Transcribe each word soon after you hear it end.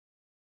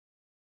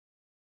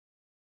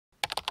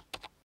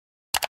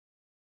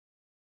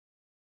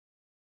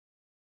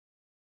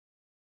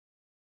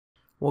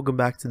Welcome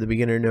back to the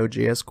beginner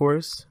Node.js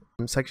course.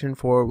 In section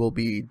 4, we'll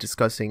be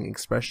discussing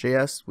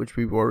Express.js, which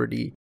we've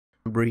already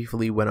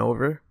briefly went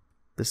over.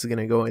 This is going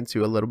to go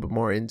into a little bit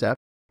more in depth.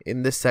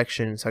 In this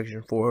section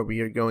 4,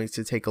 we are going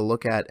to take a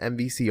look at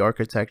MVC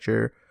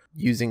architecture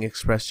using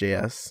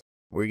Express.js.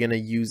 We're going to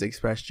use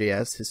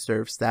Express.js to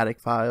serve static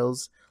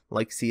files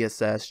like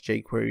CSS,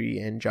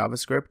 jQuery, and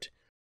JavaScript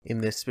in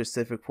this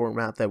specific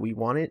format that we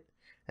want it.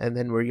 And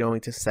then we're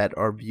going to set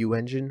our view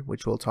engine,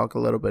 which we'll talk a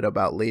little bit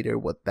about later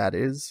what that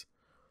is.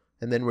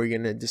 And then we're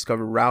going to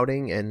discover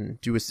routing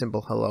and do a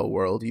simple hello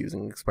world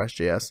using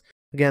Express.js.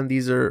 Again,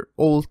 these are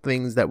old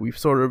things that we've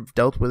sort of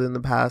dealt with in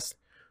the past,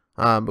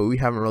 but we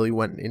haven't really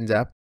went in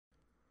depth.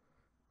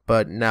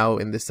 But now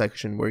in this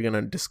section, we're going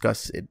to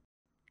discuss it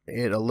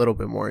a little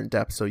bit more in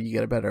depth so you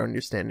get a better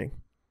understanding.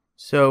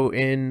 So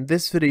in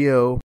this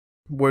video,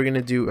 we're going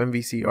to do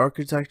MVC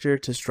architecture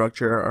to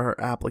structure our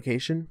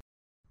application.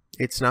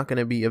 It's not going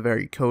to be a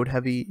very code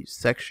heavy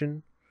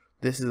section.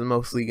 This is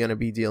mostly going to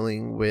be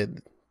dealing with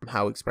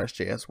how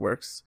Express.js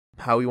works,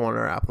 how we want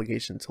our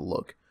application to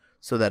look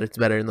so that it's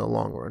better in the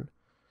long run.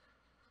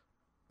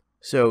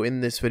 So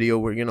in this video,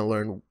 we're going to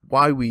learn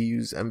why we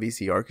use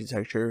MVC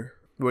architecture.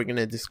 We're going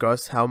to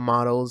discuss how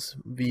models,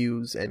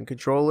 views, and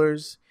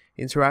controllers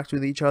interact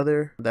with each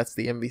other. That's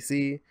the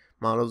MVC,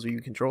 models, view,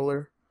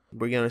 controller.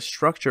 We're going to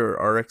structure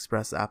our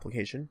Express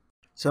application.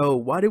 So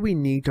why do we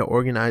need to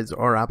organize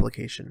our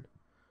application?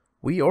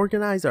 We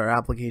organize our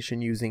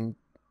application using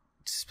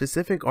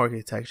specific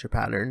architecture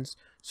patterns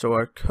so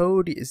our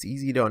code is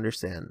easy to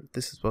understand.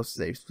 This is supposed to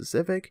say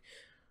specific.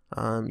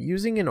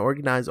 Using an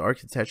organized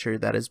architecture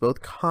that is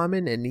both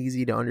common and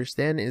easy to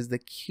understand is the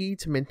key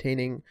to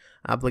maintaining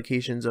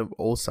applications of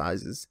all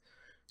sizes.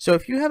 So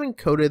if you haven't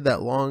coded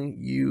that long,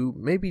 you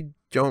maybe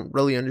don't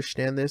really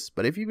understand this,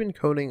 but if you've been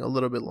coding a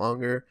little bit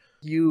longer,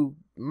 you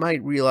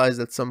might realize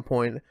at some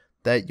point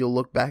that you'll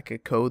look back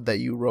at code that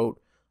you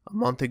wrote a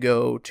month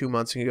ago, 2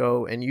 months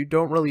ago, and you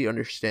don't really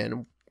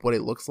understand what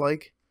it looks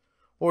like.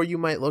 Or you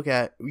might look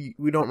at,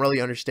 we don't really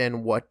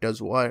understand what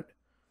does what.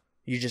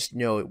 You just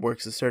know it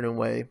works a certain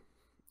way.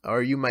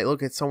 Or you might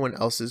look at someone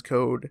else's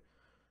code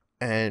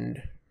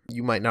and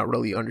you might not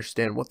really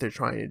understand what they're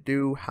trying to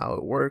do, how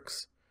it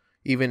works,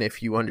 even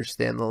if you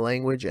understand the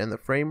language and the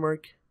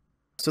framework.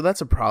 So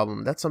that's a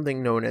problem. That's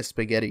something known as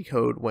spaghetti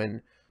code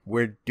when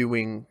we're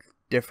doing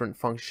different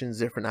functions,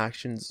 different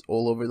actions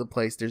all over the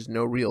place. There's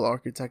no real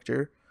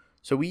architecture.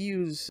 So we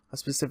use a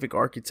specific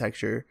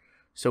architecture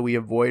so we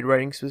avoid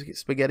writing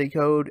spaghetti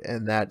code,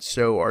 and that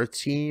so our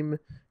team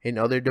and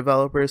other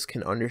developers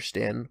can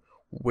understand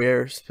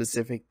where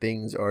specific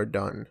things are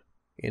done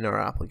in our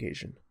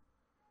application.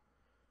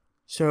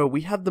 So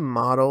we have the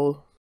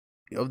model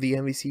of the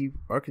MVC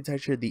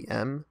architecture, the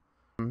M.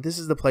 This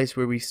is the place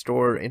where we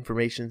store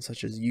information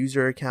such as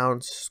user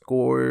accounts,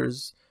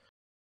 scores,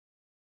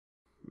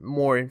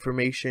 more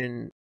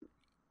information.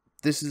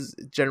 This is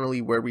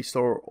generally where we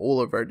store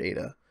all of our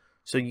data.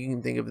 So you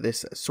can think of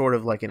this sort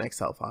of like an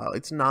Excel file.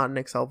 It's not an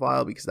Excel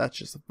file because that's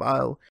just a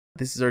file.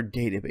 This is our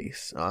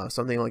database,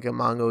 something like a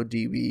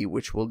MongoDB,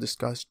 which we'll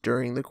discuss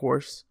during the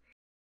course.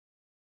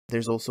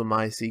 There's also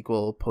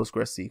MySQL,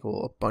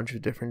 PostgreSQL, a bunch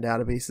of different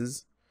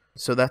databases.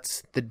 So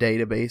that's the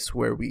database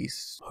where we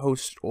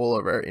host all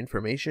of our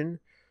information.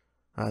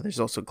 There's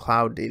also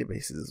cloud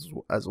databases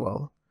as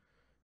well.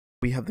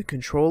 We have the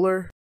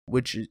controller,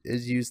 which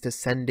is used to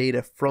send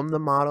data from the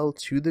model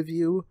to the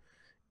view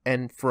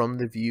and from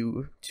the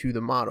view to the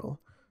model.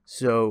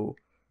 So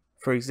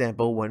for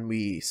example, when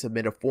we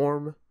submit a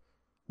form,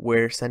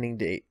 we're sending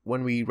data.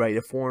 When we write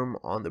a form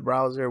on the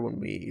browser, when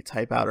we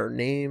type out our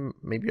name,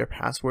 maybe our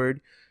password,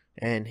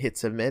 and hit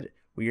submit,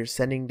 we are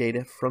sending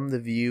data from the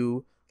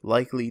view,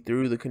 likely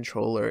through the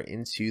controller,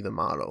 into the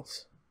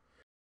models.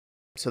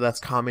 So that's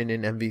common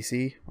in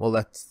MVC.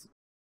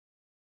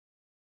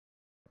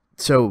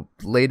 So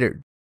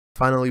later,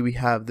 finally, we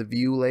have the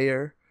view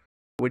layer,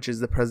 which is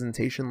the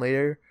presentation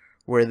layer,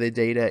 where the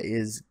data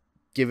is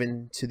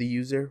given to the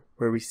user,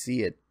 where we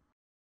see it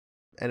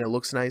and it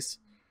looks nice.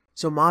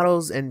 So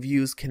models and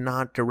views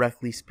cannot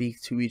directly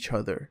speak to each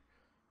other,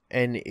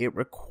 and it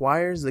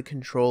requires the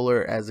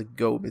controller as a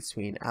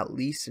go-between, at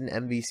least in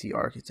MVC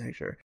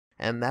architecture.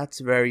 And that's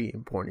very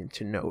important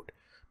to note,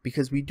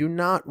 because we do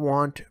not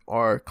want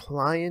our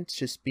client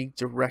to speak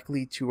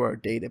directly to our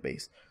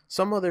database.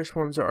 Some other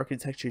forms of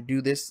architecture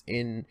do this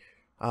in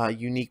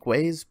unique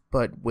ways,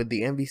 but with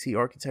the MVC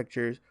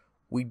architectures,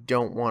 we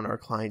don't want our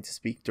client to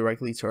speak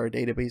directly to our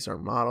database or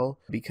model,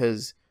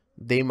 because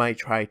they might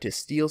try to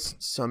steal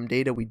some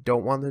data we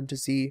don't want them to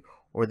see,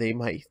 or they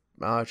might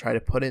try to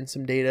put in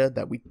some data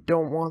that we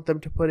don't want them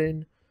to put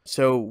in.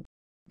 So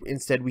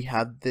instead, we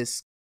have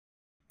this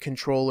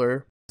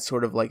controller,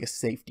 sort of like a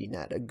safety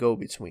net, a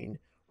go-between,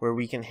 where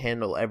we can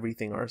handle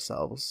everything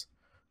ourselves.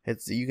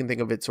 You can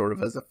think of it sort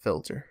of as a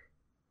filter.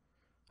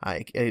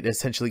 It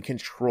essentially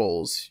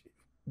controls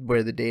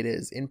where the data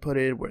is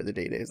inputted, where the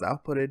data is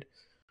outputted.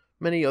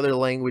 Many other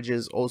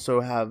languages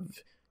also have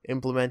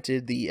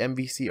implemented the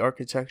MVC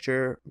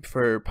architecture.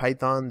 For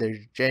Python,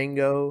 there's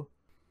Django.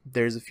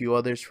 There's a few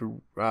others for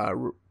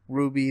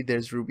Ruby,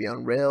 there's Ruby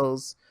on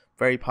Rails,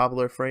 very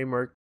popular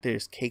framework,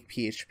 there's Cake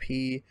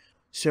PHP.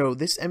 So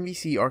this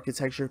MVC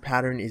architecture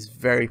pattern is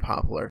very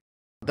popular,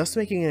 thus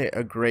making it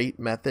a great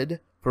method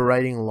for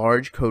writing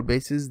large code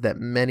bases that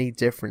many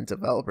different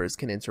developers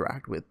can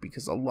interact with,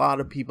 because a lot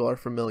of people are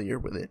familiar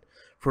with it.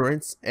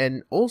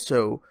 And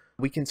also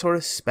we can sort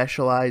of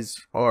specialize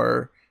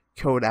our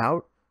code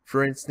out.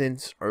 For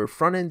instance, our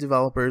front-end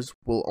developers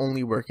will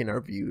only work in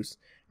our views,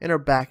 and our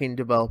back-end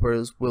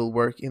developers will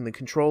work in the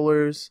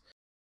controllers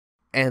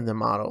and the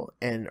model,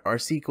 and our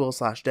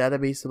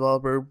SQL/database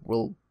developer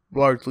will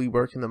largely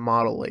work in the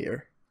model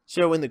layer.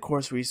 So in the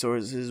course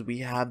resources, we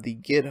have the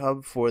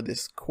GitHub for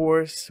this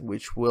course,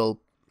 which we'll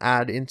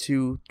add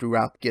into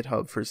throughout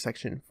GitHub for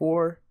section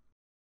 4.